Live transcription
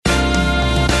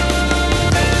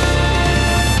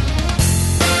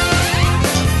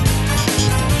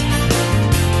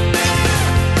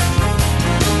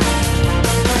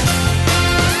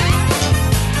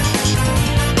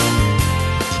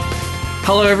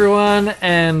Hello everyone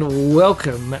and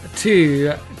welcome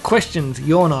to Questions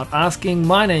You're Not Asking.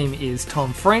 My name is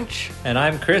Tom French. And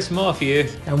I'm Chris Morphew.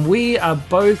 And we are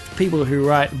both people who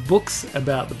write books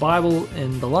about the Bible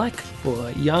and the like for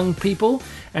young people.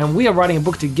 And we are writing a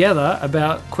book together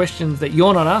about questions that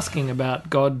you're not asking about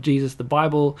God, Jesus, the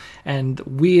Bible, and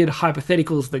weird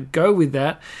hypotheticals that go with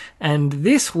that. And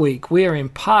this week we are in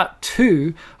part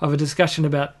 2 of a discussion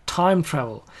about time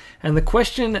travel. And the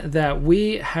question that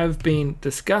we have been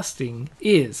discussing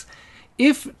is,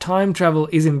 if time travel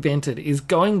is invented, is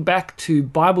going back to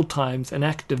Bible times an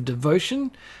act of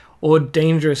devotion or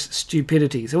dangerous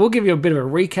stupidity? So we'll give you a bit of a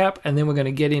recap, and then we're going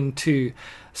to get into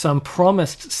some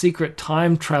promised secret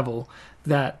time travel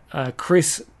that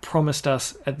Chris promised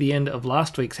us at the end of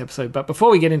last week's episode. But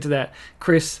before we get into that,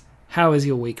 Chris, how has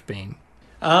your week been?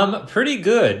 Pretty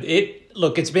good.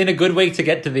 It's been a good week to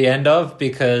get to the end of,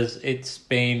 because it's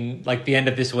been like the end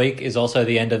of this week is also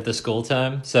the end of the school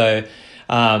term. So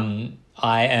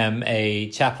I am a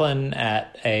chaplain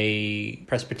at a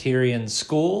Presbyterian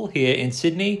school here in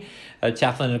Sydney, a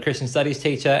chaplain and a Christian studies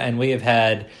teacher, and we have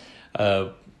had a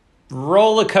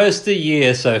roller coaster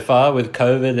year so far with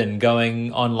COVID and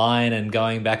going online and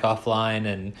going back offline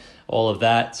and all of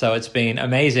that. So it's been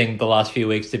amazing the last few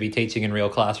weeks to be teaching in real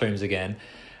classrooms again.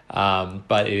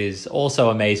 But it is also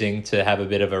amazing to have a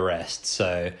bit of a rest.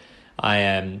 So I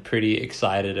am pretty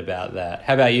excited about that.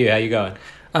 How about you? How you going?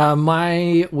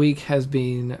 My week has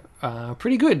been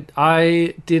pretty good.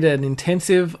 I did an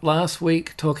intensive last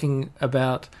week talking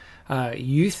about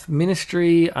youth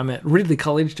ministry. I'm at Ridley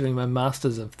College doing my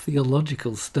Masters of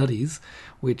Theological Studies,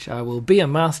 which I will be a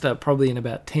master probably in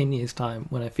about 10 years' time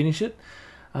when I finish it.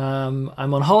 I'm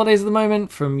on holidays at the moment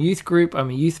from youth group. I'm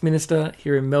a youth minister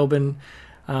here in Melbourne.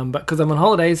 But because I'm on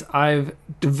holidays, I've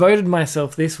devoted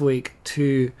myself this week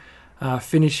to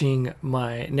finishing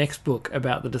my next book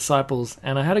about the disciples.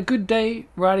 And I had a good day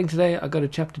writing today. I got a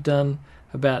chapter done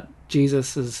about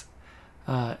Jesus's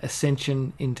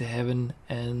ascension into heaven,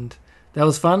 and that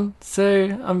was fun.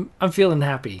 So I'm feeling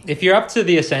happy. If you're up to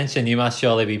the ascension, you must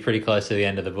surely be pretty close to the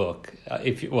end of the book.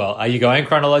 Are you going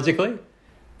chronologically?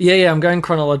 Yeah, I'm going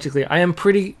chronologically. I am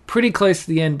pretty close to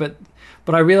the end, but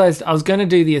I realized I was going to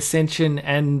do the ascension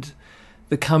and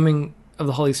the coming of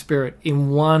the Holy Spirit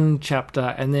in one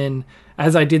chapter, and then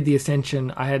as I did the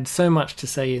ascension, I had so much to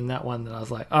say in that one that I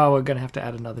was like, oh, we're going to have to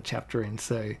add another chapter in.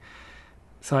 So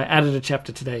I added a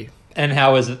chapter today. And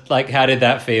how was it, like, how did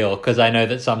that feel? Because I know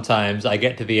that sometimes I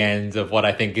get to the end of what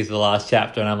I think is the last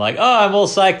chapter and I'm like, oh, I'm all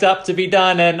psyched up to be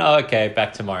done, and okay,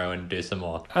 back tomorrow and do some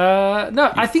more.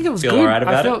 No, I think it was feel good. All right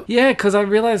about it? Yeah, because I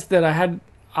realized that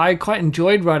I quite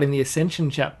enjoyed writing the Ascension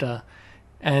chapter,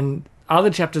 and other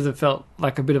chapters have felt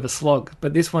like a bit of a slog,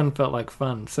 but this one felt like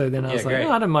fun. So then I was like,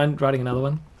 I don't mind writing another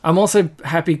one. I'm also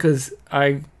happy because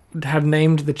I have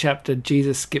named the chapter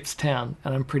Jesus Skips Town,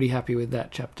 and I'm pretty happy with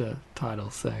that chapter title.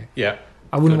 So yeah,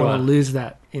 I wouldn't want to lose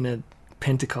that in a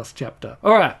Pentecost chapter.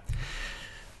 All right,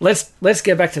 let's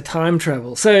get back to time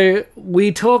travel. So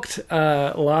we talked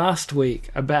last week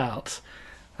about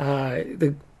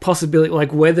the possibility,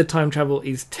 like whether time travel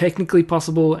is technically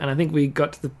possible, and I think we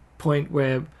got to the point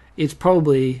where it's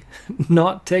probably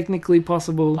not technically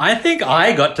possible. I think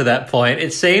I got to that point.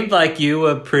 It seemed like you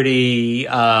were pretty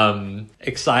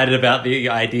excited about the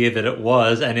idea that it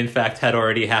was, and in fact had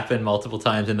already happened multiple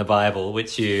times in the Bible,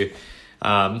 which you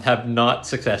have not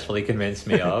successfully convinced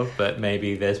me of, but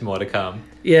maybe there's more to come.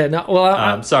 Yeah, no,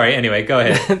 well... sorry, anyway, go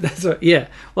ahead. That's right, yeah.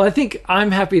 Well, I think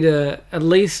I'm happy to at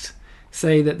least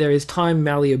say that there is time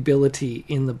malleability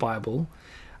in the Bible,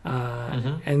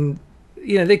 and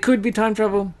there could be time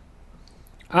travel.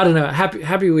 I don't know.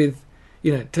 Happy with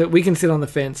we can sit on the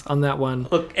fence on that one.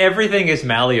 Look, everything is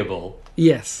malleable.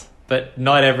 Yes, but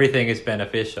not everything is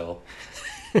beneficial.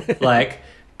 Like,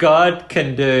 God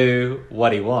can do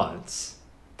what he wants,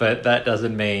 but that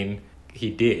doesn't mean he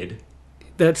did.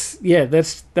 That's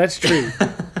true.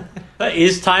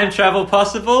 Is time travel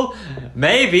possible?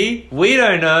 Maybe. We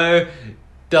don't know.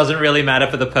 Doesn't really matter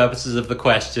for the purposes of the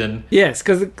question. Yes,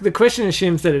 because the question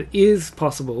assumes that it is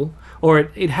possible, or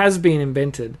it has been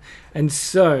invented. And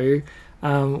so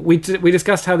we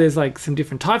discussed how there's like some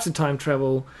different types of time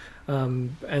travel,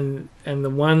 and the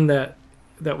one that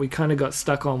we kind of got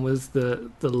stuck on was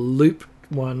the loop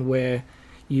one, where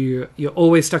you're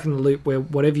always stuck in the loop where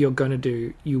whatever you're going to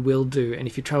do, you will do. And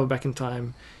if you travel back in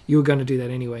time, you were going to do that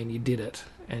anyway, and you did it.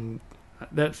 And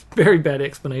that's a very bad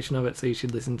explanation of it, so you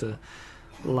should listen to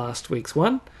last week's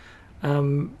one.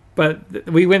 But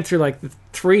we went through like the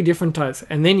 3 different types,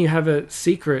 and then you have a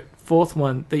secret 4th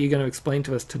one that you're going to explain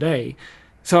to us today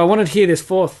So I wanted to hear this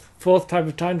fourth type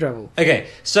of time travel. Okay,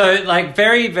 so like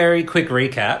very, very quick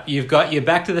recap. You've got your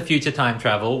Back to the Future time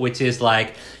travel, which is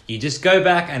like you just go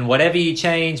back and whatever you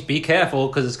change, be careful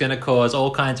because it's going to cause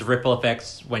all kinds of ripple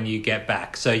effects when you get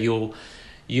back. So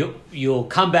you'll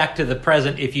come back to the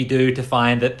present if you do to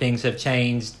find that things have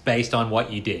changed based on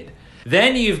what you did.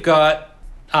 Then you've got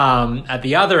at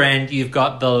the other end, you've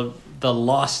got the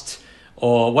lost.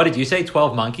 Or what did you say,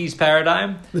 12 Monkeys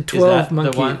paradigm? The 12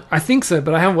 Monkeys. I think so,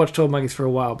 but I haven't watched 12 Monkeys for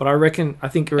a while. But I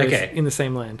think you're in the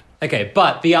same land. Okay,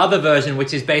 but the other version,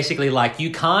 which is basically like you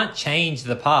can't change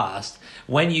the past.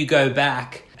 When you go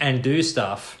back and do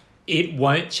stuff, it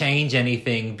won't change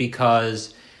anything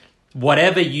because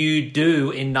whatever you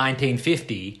do in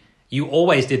 1950, you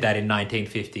always did that in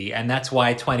 1950. And that's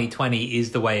why 2020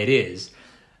 is the way it is.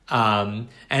 And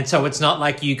so it's not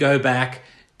like you go back,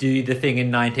 do the thing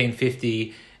in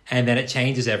 1950 and then it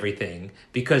changes everything,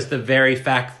 because the very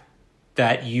fact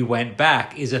that you went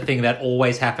back is a thing that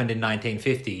always happened in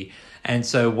 1950. And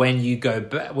so when you go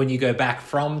back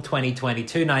from 2020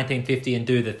 to 1950 and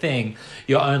do the thing,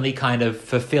 you're only kind of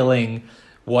fulfilling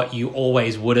what you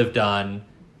always would have done,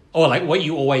 or like what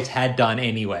you always had done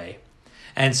anyway.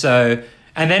 And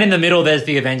then in the middle there's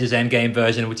the Avengers Endgame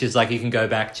version, which is like you can go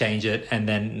back, change it, and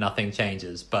then nothing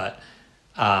changes. But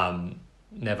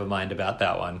never mind about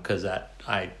that one, because that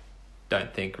I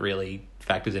don't think really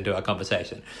factors into our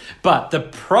conversation. But the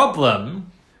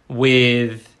problem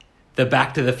with the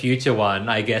Back to the Future one,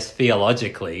 I guess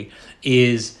theologically,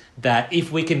 is that if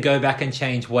we can go back and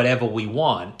change whatever we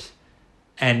want,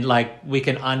 and like we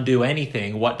can undo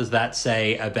anything, what does that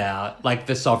say about like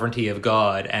the sovereignty of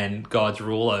God and God's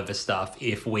rule over stuff?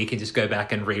 If we can just go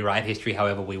back and rewrite history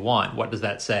however we want, what does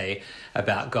that say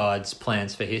about God's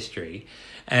plans for history?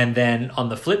 And then on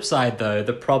the flip side, though,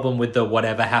 the problem with the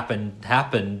whatever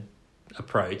happened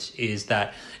approach is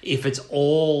that if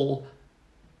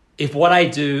what I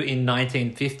do in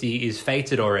 1950 is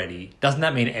fated already, doesn't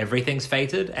that mean everything's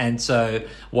fated? And so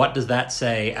what does that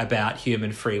say about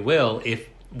human free will if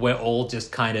we're all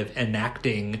just kind of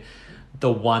enacting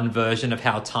the one version of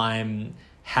how time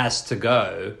has to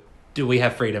go? Do we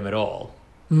have freedom at all?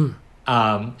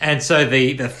 And so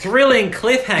the thrilling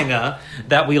cliffhanger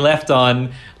that we left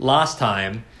on last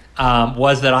time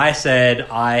was that I said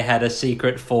I had a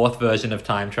secret fourth version of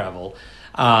time travel.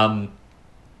 And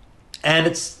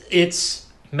it's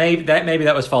maybe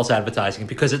that was false advertising,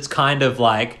 because it's kind of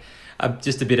like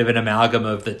just a bit of an amalgam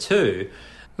of the two.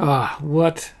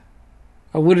 What?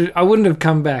 I wouldn't have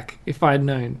come back if I'd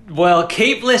known. Well,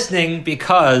 keep listening,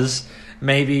 because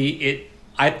maybe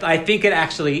I think it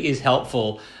actually is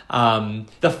helpful.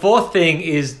 The fourth thing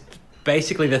is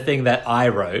basically the thing that I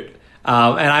wrote.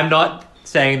 And I'm not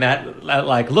saying that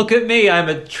like, look at me, I'm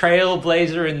a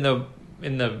trailblazer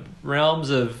in the realms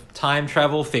of time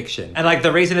travel fiction. And like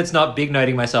the reason it's not big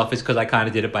noting myself is because I kind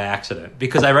of did it by accident,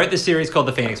 because I wrote this series called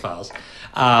The Phoenix Files.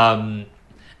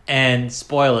 And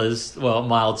spoilers, well,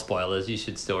 mild spoilers, you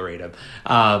should still read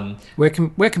them. Where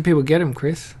can people get them,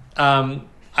 Chris?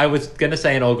 I was going to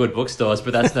say in all good bookstores,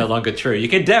 but that's no longer true. You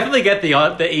can definitely get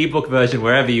the ebook version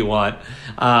wherever you want,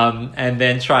 and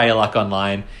then try your luck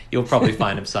online. You'll probably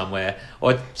find them somewhere,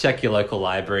 or check your local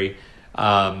library.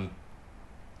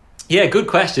 Yeah, good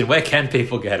question. Where can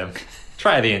people get them?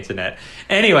 Try the internet.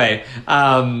 Anyway,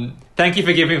 thank you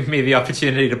for giving me the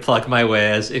opportunity to plug my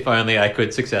wares. If only I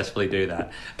could successfully do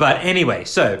that. But anyway,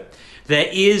 so there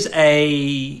is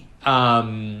a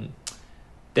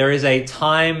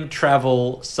time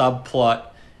travel subplot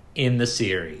in the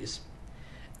series,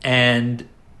 and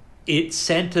it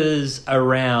centers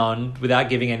around, without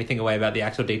giving anything away about the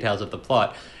actual details of the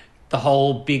plot, the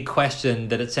whole big question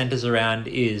that it centers around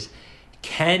is,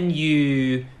 can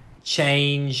you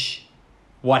change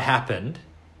what happened?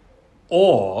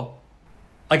 Or,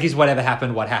 like, is whatever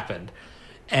happened what happened?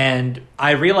 And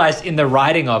I realized in the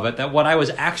writing of it that what I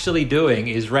was actually doing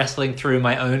is wrestling through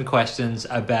my own questions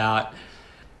about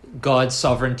God's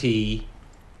sovereignty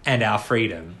and our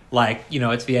freedom. Like, you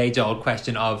know, it's the age-old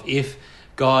question of, if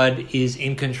God is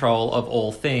in control of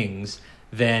all things,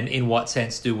 then in what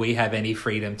sense do we have any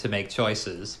freedom to make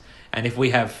choices? And if we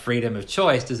have freedom of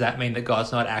choice, does that mean that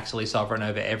God's not actually sovereign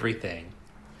over everything?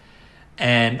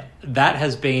 And that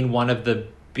has been one of the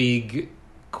big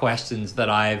questions that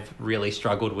I've really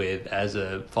struggled with as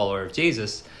a follower of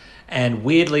Jesus. And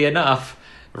weirdly enough,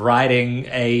 writing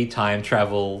a time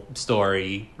travel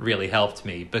story really helped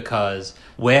me, because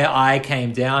where I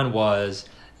came down was,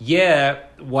 yeah,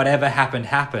 whatever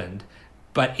happened,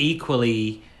 but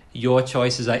equally your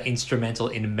choices are instrumental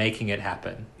in making it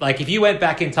happen. Like, if you went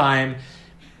back in time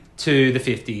to the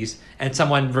 50s and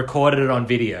someone recorded it on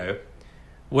video,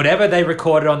 whatever they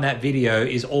recorded on that video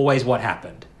is always what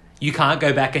happened. You can't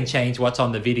go back and change what's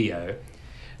on the video.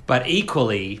 But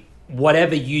equally,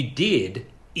 whatever you did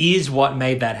is what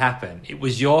made that happen. It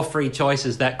was your free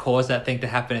choices that caused that thing to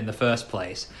happen in the first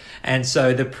place. And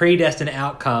so the predestined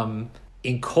outcome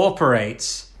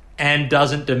incorporates and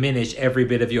doesn't diminish every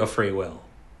bit of your free will.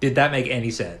 Did that make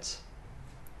any sense?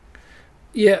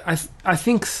 Yeah, I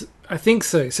think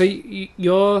so. So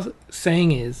you're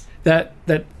saying is that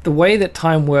the way that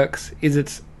time works is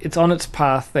it's on its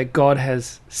path that God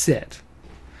has set.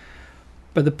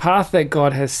 But the path that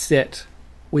God has set,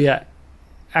 we are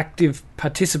active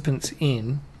participants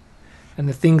in, and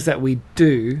the things that we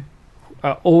do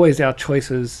are always our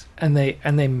choices, and they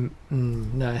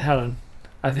no, hold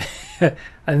on,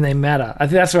 and they matter. I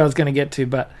think that's where I was going to get to,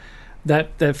 but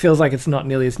that feels like it's not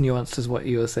nearly as nuanced as what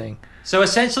you were saying. So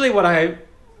essentially what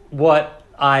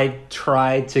I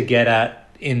tried to get at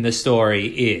in the story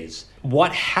is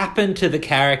what happened to the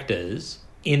characters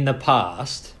in the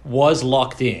past was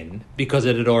locked in because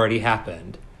it had already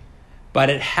happened, but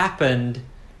it happened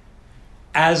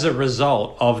as a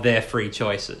result of their free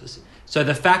choices. So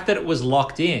the fact that it was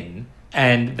locked in,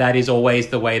 and that is always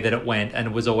the way that it went, and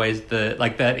it was always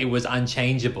that it was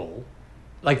unchangeable.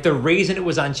 Like, the reason it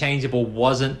was unchangeable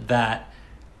wasn't that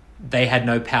they had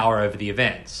no power over the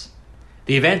events.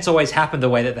 The events always happened the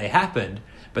way that they happened,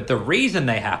 but the reason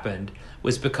they happened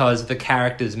was because the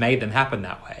characters made them happen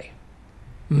that way.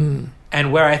 Mm.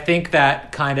 And where I think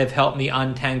that kind of helped me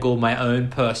untangle my own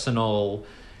personal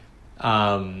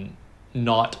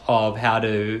knot of how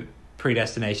do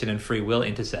predestination and free will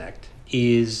intersect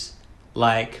is,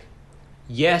 like,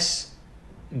 yes,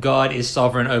 God is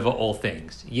sovereign over all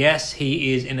things. Yes,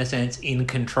 he is, in a sense, in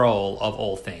control of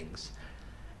all things.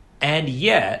 And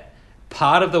yet,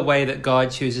 part of the way that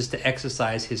God chooses to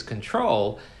exercise his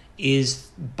control is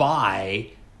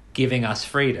by giving us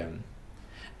freedom.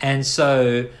 And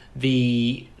so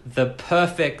the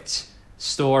perfect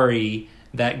story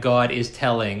that God is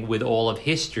telling with all of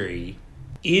history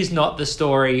is not the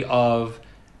story of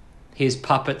his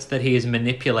puppets that he is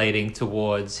manipulating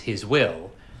towards his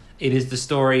will. It is the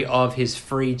story of his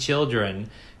free children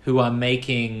who are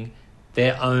making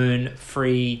their own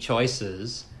free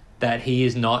choices that he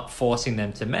is not forcing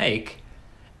them to make.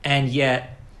 And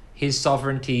yet his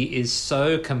sovereignty is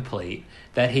so complete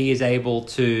that he is able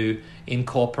to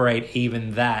incorporate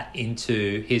even that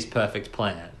into his perfect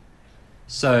plan.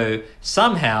 So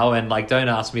somehow, and like, don't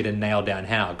ask me to nail down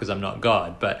how, because I'm not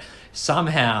God, but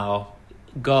somehow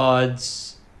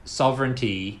God's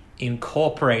sovereignty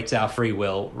incorporates our free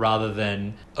will rather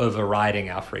than overriding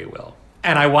our free will.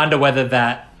 And I wonder whether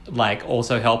that, like,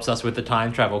 also helps us with the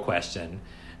time travel question.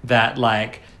 That,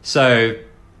 like, so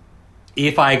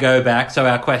if I go back, so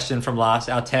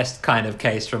our test kind of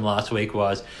case from last week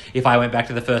was, if I went back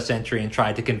to the first century and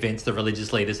tried to convince the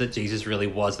religious leaders that Jesus really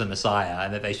was the Messiah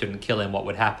and that they shouldn't kill him, what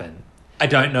would happen? I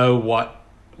don't know what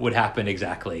would happen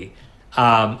exactly.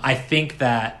 I think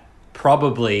that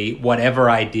probably whatever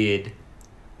I did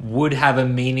would have a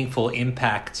meaningful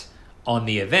impact on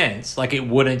the events. Like, it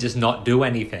wouldn't just not do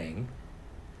anything.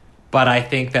 But I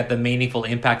think that the meaningful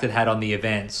impact it had on the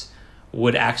events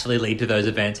would actually lead to those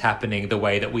events happening the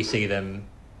way that we see them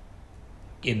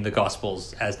in the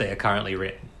Gospels as they are currently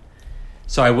written.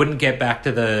 So I wouldn't get back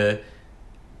to the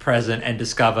present and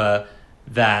discover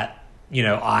that, you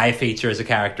know, I feature as a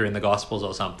character in the Gospels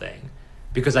or something,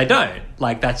 because I don't.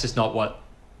 Like, that's just not what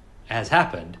has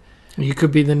happened. You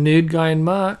could be the nude guy in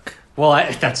Mark. Well,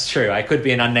 that's true. I could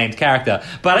be an unnamed character.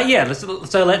 But yeah,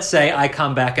 so let's say I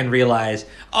come back and realize,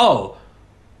 oh,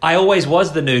 I always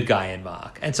was the nude guy in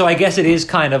Mark. And so I guess it is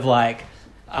kind of like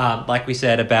we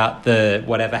said about the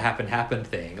whatever happened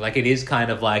thing. Like, it is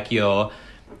kind of like your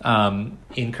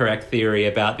incorrect theory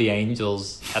about the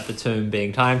angels at the tomb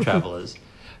being time travelers.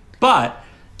 But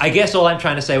I guess all I'm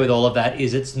trying to say with all of that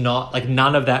is it's not, like,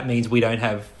 none of that means we don't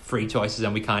have free choices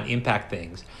and we can't impact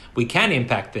things. We can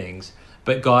impact things,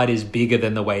 but God is bigger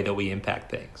than the way that we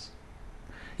impact things.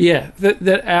 Yeah,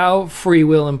 that our free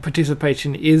will and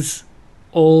participation is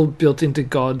all built into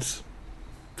God's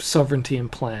sovereignty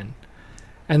and plan,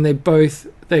 and they both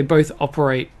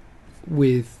operate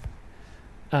with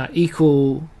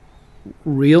equal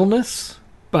realness.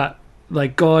 But,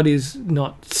 like, God is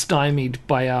not stymied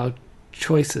by our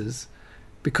choices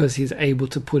because he's able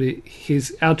to put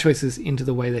our choices into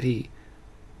the way that he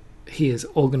has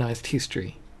organized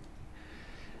history.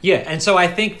 Yeah, and so I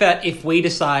think that if we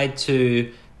decide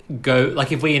to go,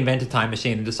 like, if we invent a time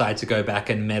machine and decide to go back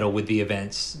and meddle with the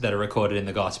events that are recorded in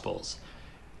the Gospels,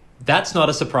 that's not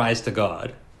a surprise to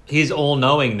God. His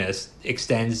all-knowingness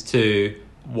extends to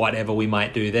whatever we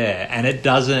might do there, and it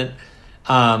doesn't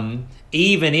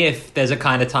Even if there's a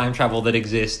kind of time travel that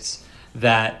exists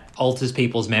that alters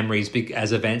people's memories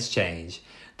as events change,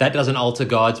 that doesn't alter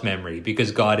God's memory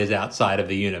because God is outside of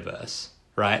the universe,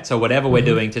 right? So whatever we're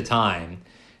doing to time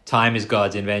is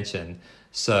God's invention.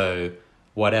 So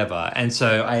whatever. And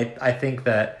so I think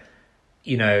that,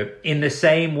 in the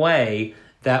same way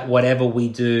that whatever we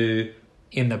do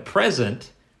in the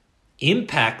present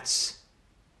impacts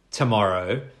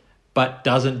tomorrow, but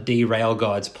doesn't derail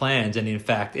God's plans. And in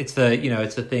fact, it's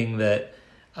the thing that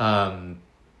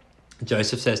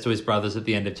Joseph says to his brothers at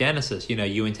the end of Genesis,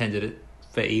 you intended it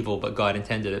for evil, but God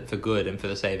intended it for good and for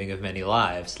the saving of many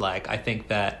lives. Like, I think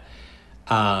that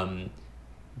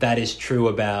that is true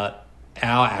about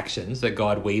our actions, that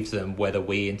God weaves them, whether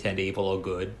we intend evil or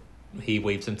good, he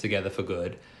weaves them together for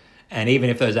good. And even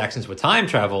if those actions were time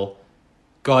travel,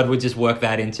 God would just work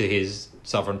that into his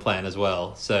sovereign plan as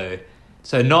well. So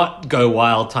not go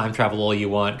wild, time travel all you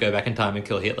want, go back in time and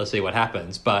kill Hitler, see what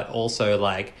happens. But also,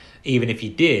 like, even if you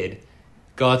did,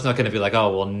 God's not going to be like,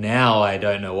 oh, well, now I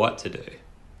don't know what to do.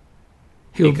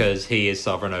 Because he is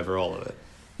sovereign over all of it.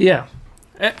 Yeah.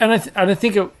 And I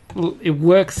think it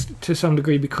works to some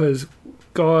degree because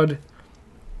God,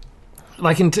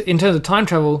 like in terms of time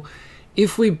travel,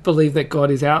 if we believe that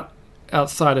God is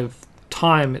outside of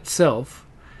time itself,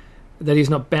 that he's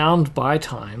not bound by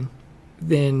time,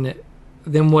 then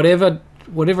whatever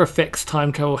effects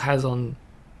time travel has on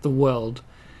the world,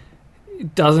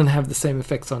 it doesn't have the same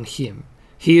effects on him.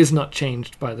 He is not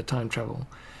changed by the time travel.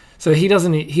 So his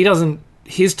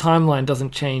timeline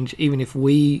doesn't change even if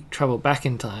we travel back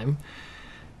in time.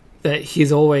 That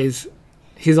he's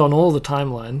on all the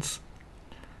timelines,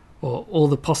 or all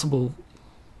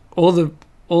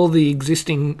the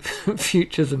existing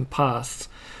futures and pasts.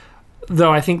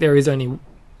 Though I think there is only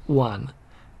one,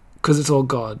 because it's all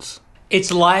God's.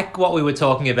 It's like what we were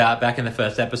talking about back in the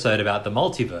first episode about the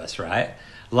multiverse, right?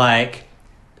 Like,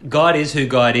 God is who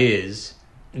God is,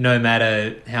 no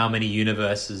matter how many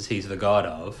universes he's the God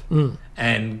of.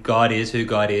 And God is who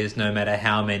God is, no matter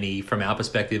how many, from our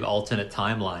perspective, alternate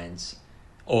timelines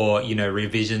or,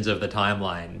 revisions of the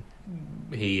timeline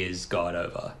he is God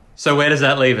over. So where does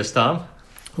that leave us, Tom?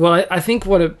 Well, I think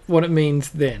what it means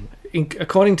then,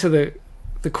 according to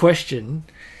the question,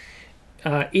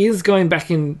 is going back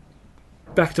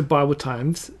to Bible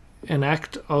times an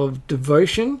act of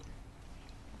devotion?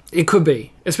 It could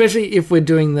be, especially if we're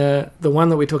doing the one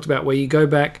that we talked about, where you go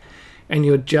back and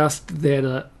you're just there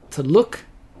to look,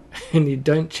 and you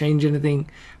don't change anything,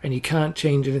 and you can't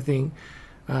change anything.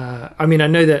 I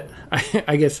know that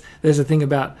I guess there's a thing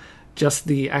about just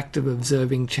the act of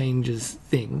observing changes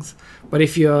things. But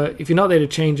if you're not there to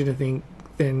change anything,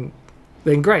 then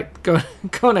great, go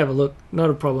and have a look, not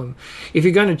a problem. If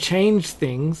you're going to change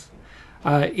things,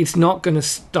 it's not going to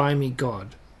stymie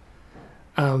God.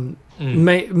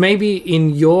 Maybe in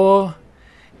your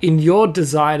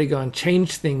desire to go and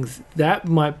change things, that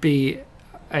might be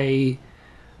an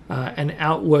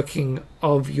outworking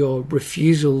of your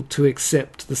refusal to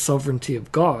accept the sovereignty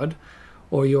of God,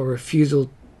 or your refusal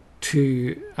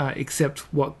to accept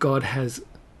what God has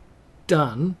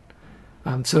done.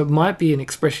 So it might be an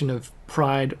expression of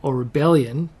pride or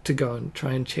rebellion to go and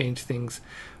try and change things.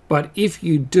 But if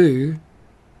you do,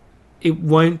 it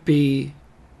won't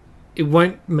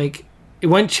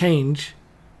change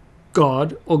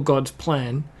God or God's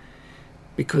plan,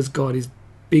 because God is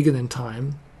bigger than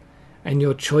time, and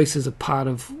your choices are part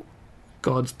of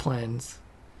God's plans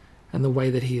and the way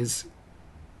that he is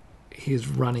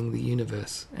running the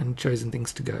universe and chosen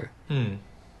things to go.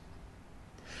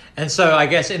 And so I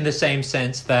guess in the same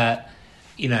sense that,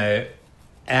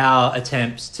 our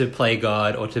attempts to play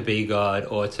God or to be God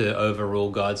or to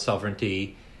overrule God's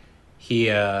sovereignty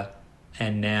here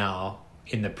and now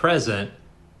in the present,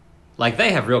 like,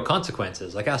 they have real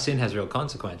consequences. Like, our sin has real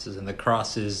consequences, and the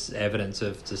cross is evidence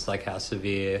of just like how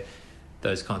severe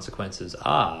those consequences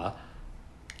are.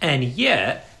 And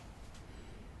yet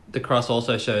the cross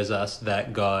also shows us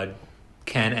that God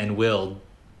can and will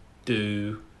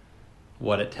do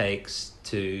what it takes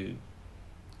to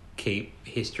keep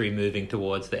history moving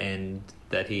towards the end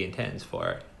that he intends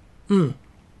for it.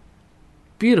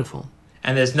 Beautiful.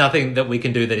 And there's nothing that we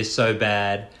can do that is so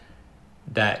bad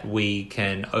that we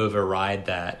can override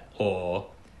that or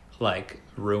like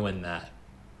ruin that,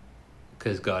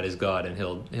 because God is God, and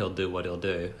he'll do what he'll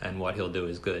do, and what he'll do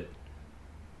is good.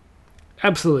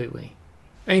 Absolutely.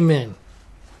 Amen.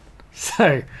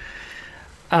 So,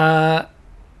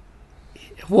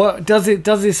 what does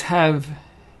this have?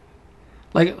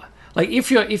 Like if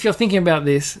you're thinking about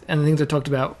this and the things I talked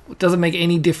about, does it make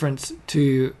any difference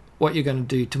to what you're going to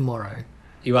do tomorrow?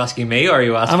 You asking me or are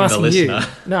you asking, I'm asking the listener?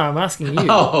 you. No, I'm asking you.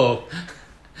 Oh,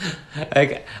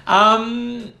 okay.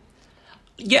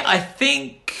 Yeah, I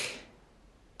think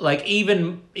like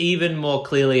even more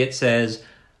clearly it says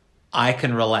I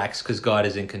can relax because God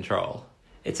is in control.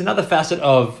 It's another facet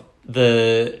of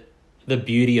the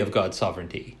beauty of God's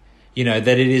sovereignty. You know,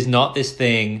 that it is not this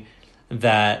thing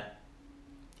that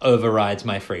overrides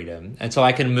my freedom. And so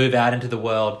I can move out into the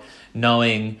world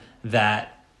knowing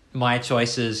that my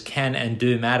choices can and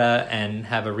do matter and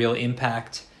have a real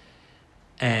impact.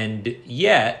 And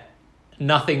yet,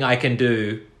 nothing I can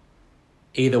do,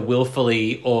 either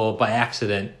willfully or by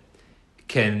accident,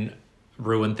 can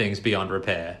ruin things beyond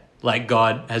repair. Like,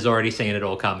 God has already seen it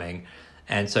all coming,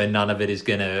 and so none of it is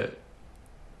going to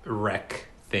wreck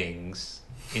things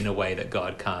in a way that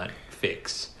God can't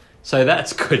fix. So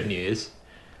that's good news.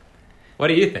 What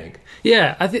do you think?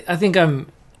 Yeah, I think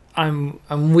I'm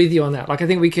with you on that. Like, I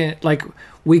think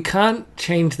we can't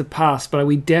change the past, but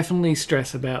we definitely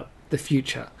stress about the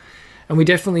future. And we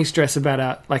definitely stress about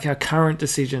our current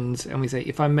decisions, and we say,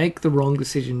 if I make the wrong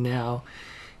decision now,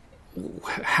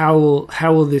 how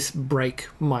will this break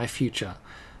my future?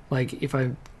 Like, if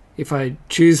I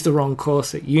choose the wrong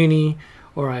course at uni,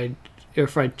 or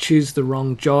if I choose the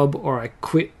wrong job, or I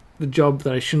quit the job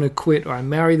that I shouldn't have quit, or I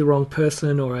marry the wrong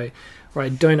person, or I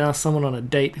don't ask someone on a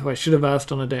date who I should have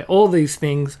asked on a date, all these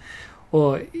things,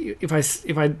 or if I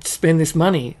spend this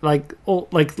money, like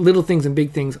little things and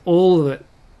big things, all of it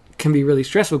can be really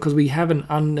stressful because we have an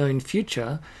unknown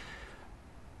future.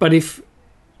 But if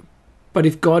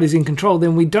God is in control,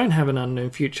 then we don't have an unknown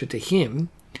future to Him,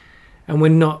 and we're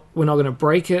not going to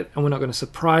break it, and we're not going to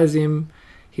surprise Him.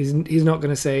 He's not going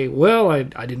to say, "Well, I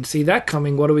didn't see that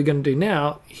coming. What are we going to do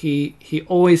now?" He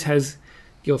always has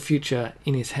your future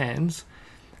in His hands,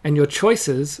 and your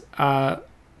choices are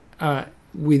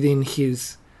within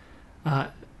His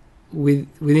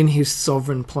within His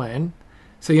sovereign plan.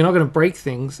 So you're not going to break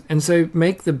things, and so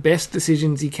make the best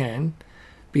decisions you can,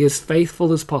 be as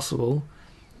faithful as possible,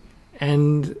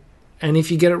 and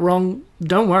if you get it wrong,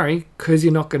 don't worry, because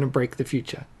you're not going to break the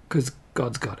future, because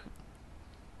God's got it.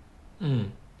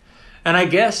 And I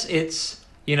guess it's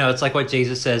like what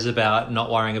Jesus says about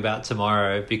not worrying about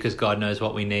tomorrow, because God knows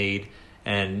what we need,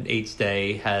 and each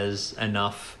day has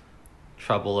enough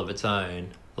trouble of its own.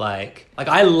 Like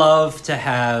I love to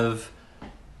have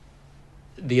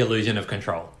the illusion of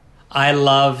control. I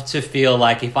love to feel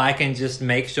like if I can just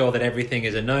make sure that everything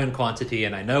is a known quantity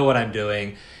and I know what I'm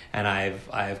doing, and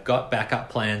I've got backup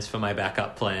plans for my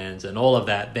backup plans and all of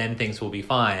that, then things will be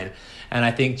fine. And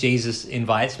I think Jesus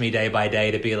invites me day by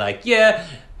day to be like, yeah,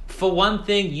 for one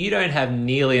thing, you don't have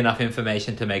nearly enough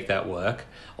information to make that work.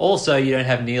 Also, you don't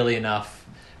have nearly enough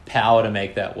power to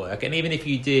make that work. And even if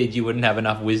you did, you wouldn't have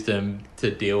enough wisdom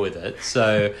to deal with it.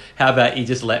 So how about you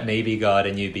just let me be God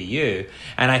and you be you?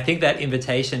 And I think that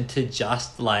invitation to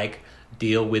just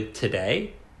deal with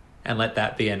today and let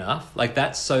that be enough,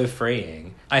 that's so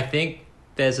freeing. I think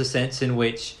there's a sense in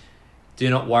which do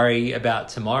not worry about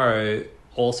tomorrow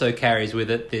also carries with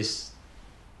it this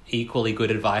equally good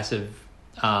advice of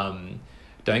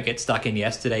don't get stuck in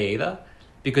yesterday either,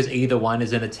 because either one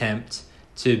is an attempt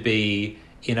to be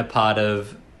in a part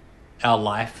of our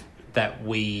life that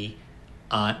we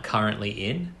aren't currently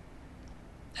in.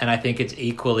 And I think it's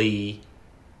equally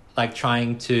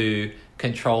trying to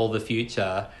control the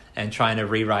future and trying to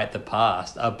rewrite the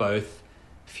past are both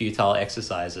futile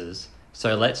exercises.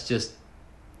 So let's just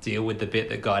deal with the bit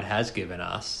that God has given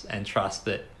us and trust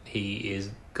that He is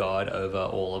God over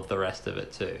all of the rest of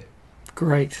it too.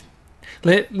 Great.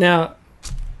 Now,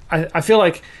 I feel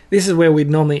like this is where we'd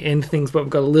normally end things, but we've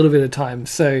got a little bit of time.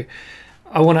 So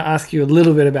I want to ask you a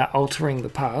little bit about altering the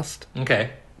past.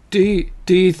 Okay. Do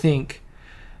you think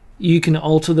you can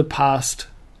alter the past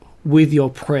with your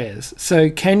prayers? So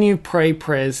can you pray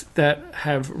prayers that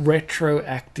have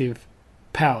retroactive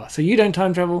power? So you don't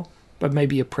time travel, but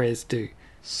maybe your prayers do.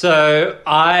 So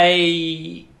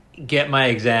I get my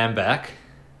exam back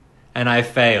and I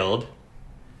failed,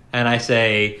 and I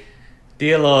say,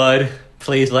 "Dear Lord,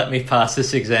 please let me pass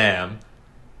this exam."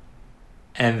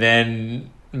 And then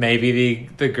maybe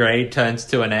the grade turns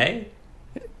to an A?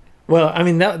 Well, I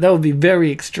mean, that would be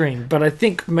very extreme, but I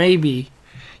think maybe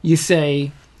you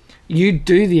say you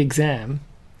do the exam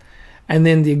and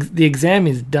then the exam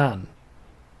is done,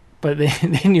 but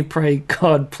then you pray,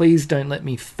 "God, please don't let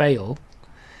me fail."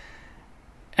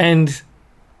 And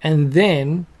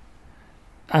then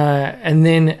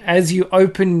as you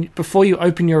before you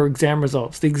open your exam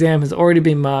results, the exam has already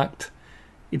been marked.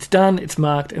 It's done, it's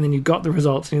marked, and then you've got the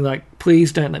results, and you're like,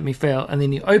 "Please don't let me fail." And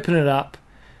then you open it up,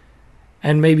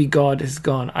 and maybe God has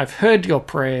gone, "I've heard your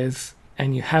prayers,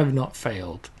 and you have not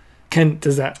failed.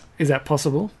 Is that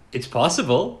possible? It's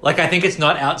possible. Like, I think it's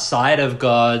not outside of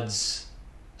God's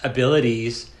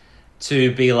abilities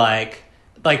to be like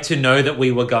to know that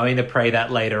we were going to pray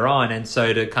that later on, and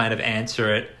so to kind of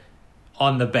answer it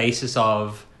on the basis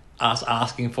of us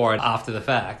asking for it after the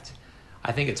fact.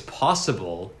 I think it's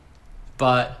possible,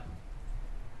 but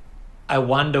I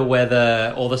wonder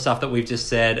whether all the stuff that we've just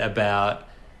said about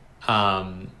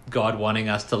God wanting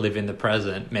us to live in the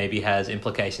present maybe has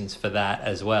implications for that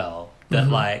as well. That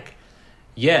like,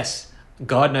 yes,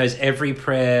 God knows every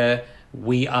prayer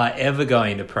we are ever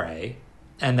going to pray,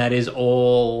 and that is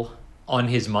all on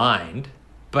his mind.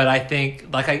 But I think,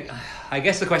 like, I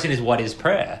guess the question is, what is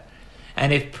prayer?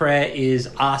 And if prayer is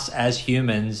us as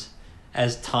humans,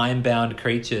 as time-bound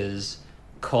creatures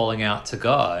calling out to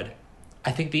God,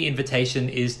 I think the invitation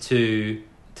is to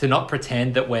not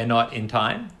pretend that we're not in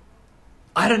time.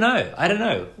 I don't know.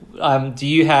 Are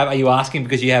you asking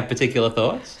because you have particular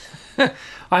thoughts? I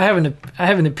have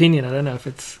an opinion. I don't know if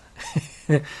it's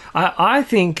I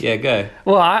think... Yeah, go.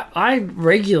 Well, I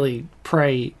regularly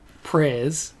pray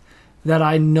prayers that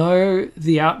I know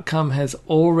the outcome has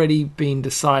already been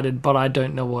decided, but I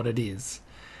don't know what it is.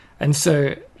 And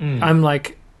so I'm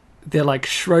like, they're like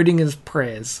Schrodinger's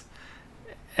prayers.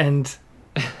 And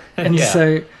Yeah.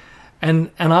 so...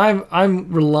 And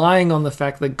I'm relying on the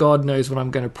fact that God knows what I'm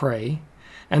going to pray.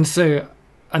 And so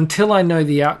until I know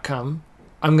the outcome,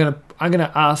 I'm going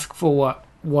to ask for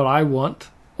what I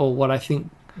want or what I think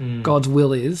God's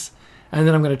will is, and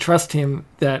then I'm going to trust him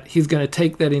that he's going to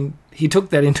take that in. He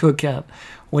took that into account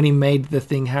when he made the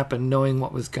thing happen, knowing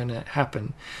what was going to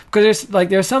happen. Because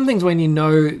there are some things when you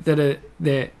know that a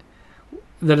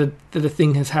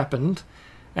thing has happened,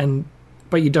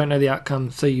 but you don't know the outcome,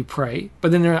 so you pray.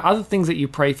 But then there are other things that you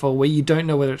pray for where you don't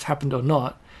know whether it's happened or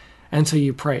not, and so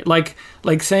you pray. Like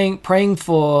praying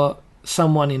for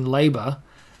someone in labor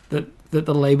that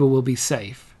the labor will be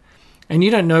safe. And you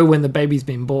don't know when the baby's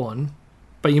been born,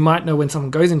 but you might know when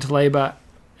someone goes into labor,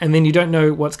 and then you don't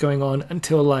know what's going on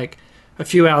until like a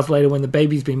few hours later when the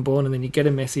baby's been born, and then you get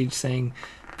a message saying,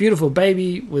 beautiful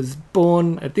baby was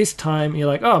born at this time. You're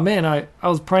like, oh man, I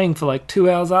was praying for like 2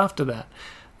 hours after that.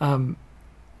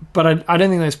 But I don't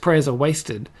think those prayers are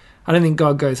wasted. I don't think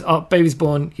God goes, oh, baby's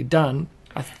born, you're done.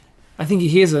 I think he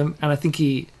hears them, and I think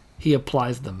he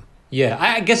applies them. Yeah,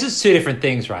 I guess it's two different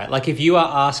things, right? Like if you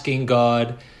are asking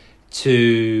God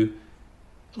to,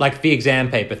 like the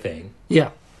exam paper thing.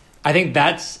 Yeah. I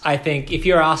think if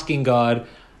you're asking God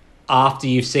after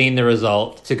you've seen the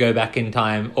result to go back in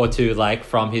time, or to like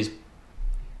from his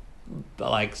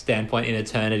like standpoint in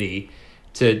eternity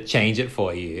to change it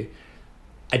for you,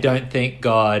 I don't think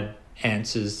God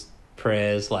answers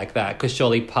prayers like that, because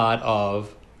surely part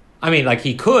of, I mean, like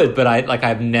he could, but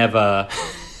I've never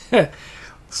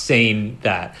seen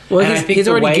that. Well, and I think he's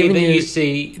the already way given that you you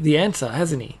see the answer,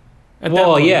 hasn't he?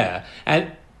 Well, yeah,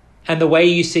 and the way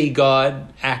you see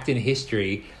God act in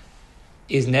history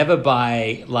is never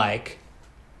by like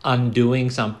undoing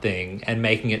something and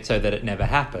making it so that it never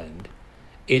happened.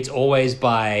 It's always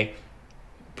by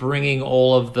bringing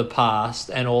all of the past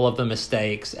and all of the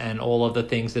mistakes and all of the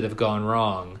things that have gone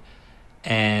wrong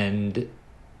and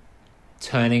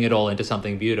turning it all into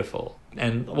something beautiful.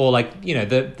 And or like, you know,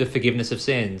 the forgiveness of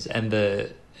sins and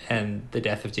the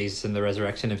death of Jesus and the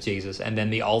resurrection of Jesus, and then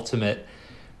the ultimate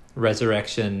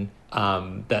resurrection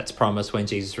that's promised when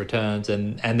Jesus returns,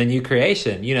 and the new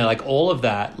creation, you know, like all of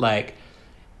that. Like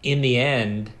in the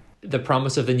end, the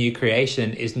promise of the new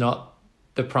creation is not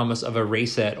the promise of a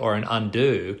reset or an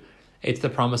undo. It's the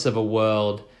promise of a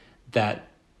world that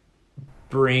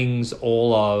brings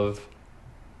all of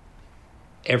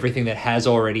everything that has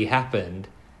already happened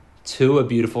to a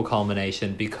beautiful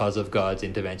culmination because of God's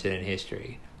intervention in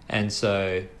history. And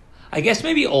so I guess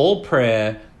maybe all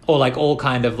prayer, or like all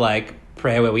kind of like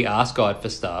prayer where we ask God for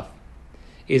stuff,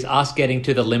 is us getting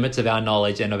to the limits of our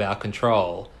knowledge and of our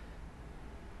control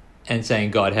and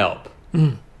saying, God, help.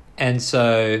 And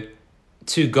so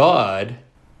to God,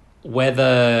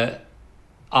 whether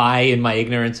I, in my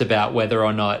ignorance about whether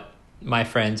or not my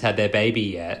friends had their baby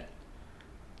yet,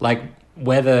 like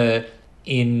whether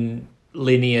in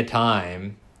linear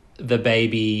time the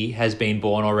baby has been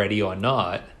born already or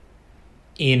not,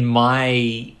 in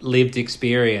my lived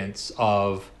experience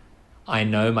of, I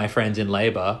know my friend's in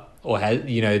labor, or has,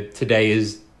 you know, today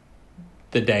is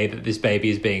the day that this baby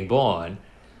is being born,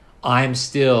 I'm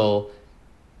still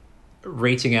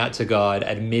reaching out to God,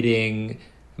 admitting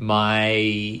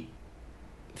my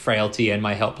frailty and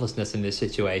my helplessness in this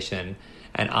situation,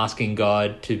 and asking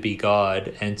God to be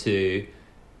God and to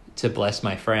bless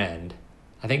my friend.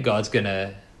 I think God's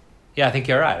gonna, I think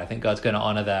you're right. I think God's gonna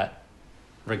honor that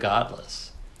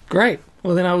regardless. Great.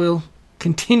 Well, then I will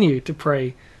continue to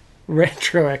pray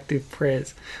retroactive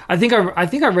prayers. I think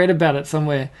I read about it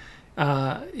somewhere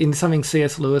in something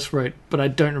C.S. Lewis wrote, but I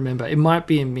don't remember. It might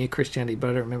be in Mere Christianity, but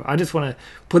I don't remember. I just want to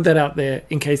put that out there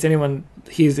in case anyone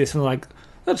hears this and like,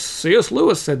 that's C.S.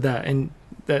 Lewis said that, and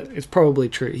that it's probably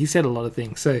true. He said a lot of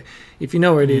things. So if you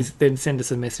know where it is, then send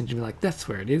us a message and be like, that's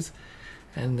where it is,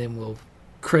 and then we'll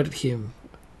credit him.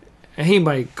 And he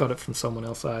may have got it from someone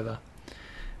else either,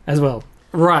 as well.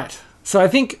 Right. So I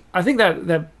think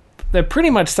that pretty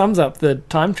much sums up the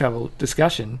time travel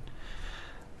discussion.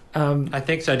 I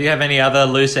think so. Do you have any other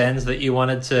loose ends that you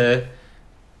wanted to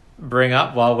bring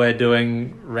up while we're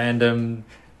doing random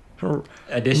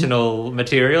additional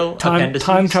material?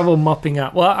 Time travel mopping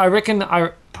up. Well, I reckon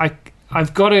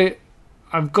I've got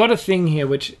a thing here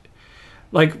which,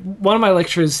 like, one of my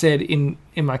lecturers said in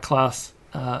my class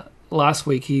last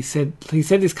week. He said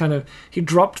this kind of, he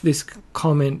dropped this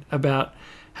comment about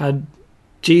how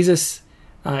Jesus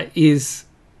is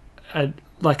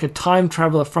like a time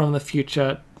traveler from the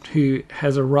future who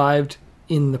has arrived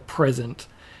in the present,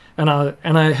 and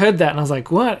I heard that and I was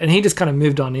like, what? And he just kind of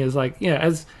moved on. He was like, yeah,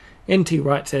 as N.T.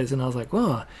 Wright says, and I was like,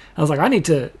 whoa. I was like, I need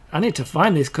to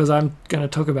find this because I'm going to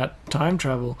talk about time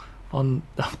travel on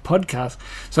the podcast.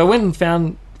 So I went and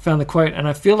found the quote, and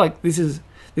I feel like this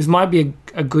might be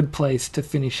a good place to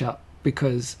finish up,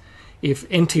 because if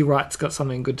N.T. Wright's got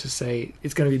something good to say,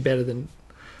 it's going to be better than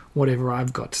whatever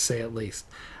I've got to say, at least.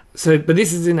 So, but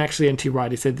this isn't actually N.T.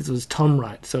 Wright. He said this was Tom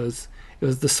Wright. So it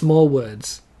was the small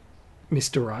words,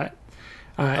 Mr. Wright.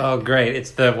 Oh, great!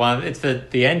 It's the one. It's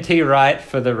the N.T. Wright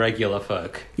for the regular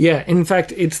folk. Yeah, in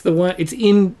fact, it's the one. It's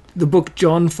in the book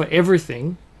John for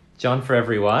Everything. John for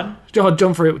Everyone.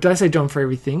 John for. Did I say John for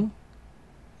Everything?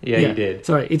 Yeah, you did.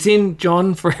 Sorry, it's in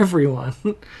John for Everyone,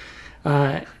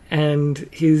 and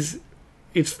it's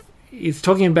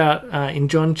talking about in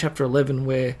John chapter 11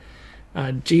 where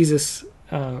Jesus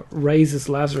raises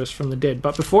Lazarus from the dead.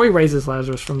 But before he raises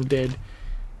Lazarus from the dead,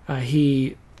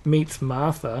 he meets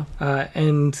Martha,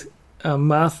 and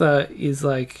Martha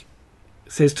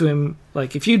says to him,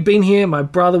 like, if you'd been here, my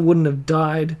brother wouldn't have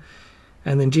died.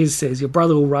 And then Jesus says, your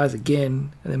brother will rise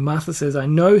again. And then Martha says, I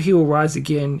know he will rise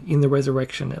again in the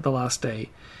resurrection at the last day.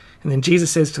 And then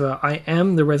Jesus says to her, I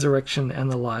am the resurrection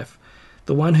and the life.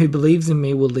 The one who believes in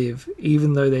me will live,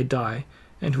 even though they die.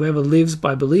 And whoever lives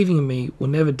by believing in me will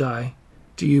never die.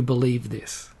 Do you believe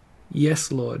this?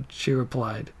 Yes, Lord, she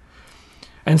replied.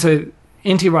 And so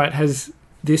N.T. Wright has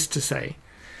this to say.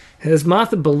 As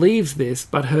Martha believes this,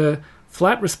 but her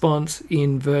flat response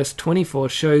in verse 24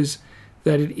 shows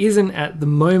that it isn't at the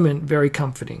moment very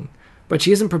comforting, but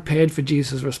she isn't prepared for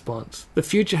Jesus' response. The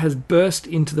future has burst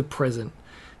into the present.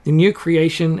 The new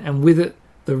creation, and with it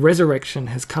the resurrection,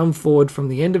 has come forward from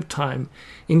the end of time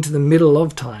into the middle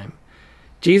of time.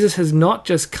 Jesus has not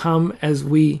just come, as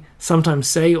we sometimes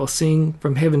say or sing,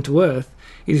 from heaven to earth.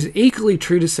 It is equally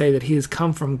true to say that he has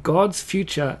come from God's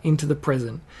future into the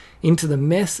present, into the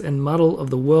mess and muddle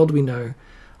of the world we know.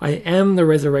 I am the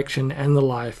resurrection and the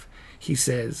life, he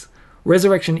says.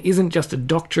 Resurrection isn't just a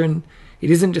doctrine,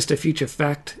 it isn't just a future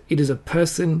fact, it is a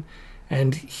person,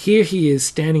 and here he is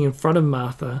standing in front of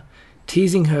Martha,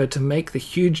 teasing her to make the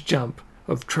huge jump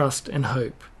of trust and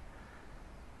hope.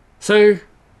 So,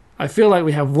 I feel like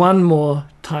we have one more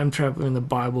time traveler in the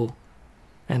Bible,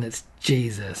 and it's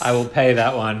Jesus. I will pay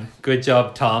that one. Good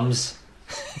job, Toms.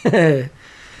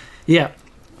 Yeah.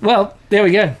 Well, there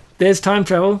we go. There's time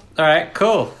travel. All right,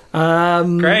 cool.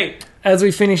 Great. As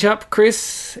we finish up,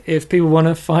 Chris, if people want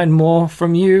to find more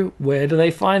from you, where do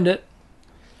they find it?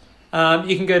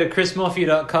 You can go to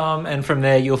chrismorphew.com, and from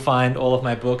there you'll find all of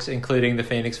my books, including the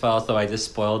Phoenix Files, though I just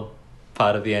spoiled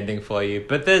part of the ending for you.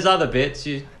 But there's other bits.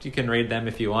 You can read them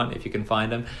if you want, if you can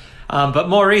find them. But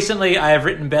more recently, I have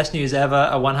written Best News Ever,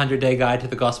 a 100-day guide to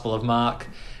the Gospel of Mark,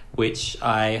 which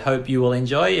I hope you will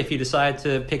enjoy if you decide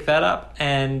to pick that up.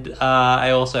 And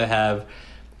I also have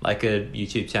like a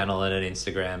YouTube channel and an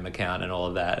Instagram account and all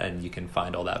of that, and you can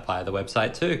find all that via the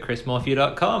website too,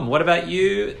 chrismorphew.com. What about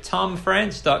you?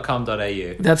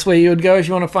 tomfrench.com.au. That's where you would go if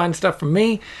you want to find stuff from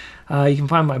me. You can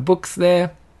find my books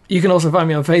there. You can also find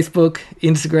me on Facebook,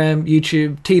 Instagram,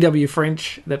 YouTube, TW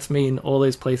French. That's me in all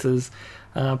those places.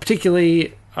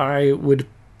 Particularly, I would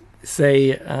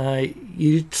say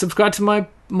you subscribe to my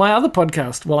other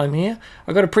podcast while I'm here.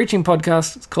 I've got a preaching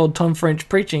podcast. It's called Tom French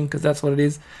Preaching, because that's what it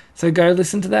is. So go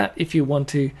listen to that if you want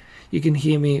to. You can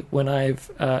hear me when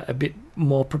I've a bit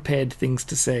more prepared things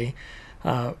to say,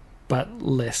 but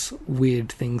less weird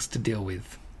things to deal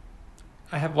with.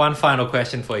 I have one final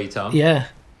question for you, Tom. Yeah.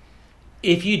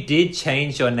 if you did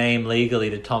change your name legally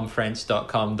to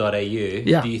tomfrench.com.au,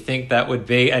 Yeah. do you think that would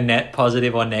be a net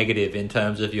positive or negative in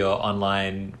terms of your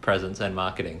online presence and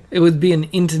marketing? It would be an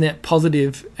internet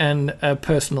positive and a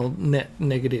personal net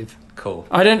negative. Cool.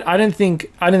 I don't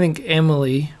think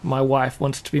Emily, my wife,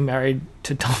 wants to be married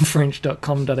to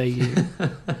tomfrench.com.au.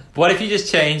 What if you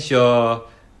just change your...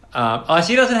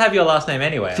 she doesn't have your last name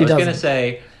anyway. She I was going to doesn't.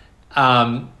 say,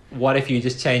 what if you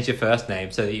just changed your first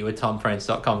name so that you were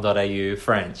tomfrench.com.au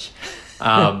French?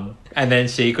 And then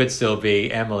she could still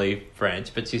be Emily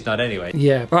French, but she's not anyway.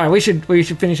 Yeah. All right, we should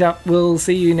finish up. We'll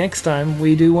see you next time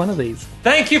we do one of these.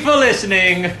 Thank you for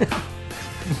listening.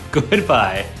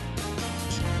 Goodbye.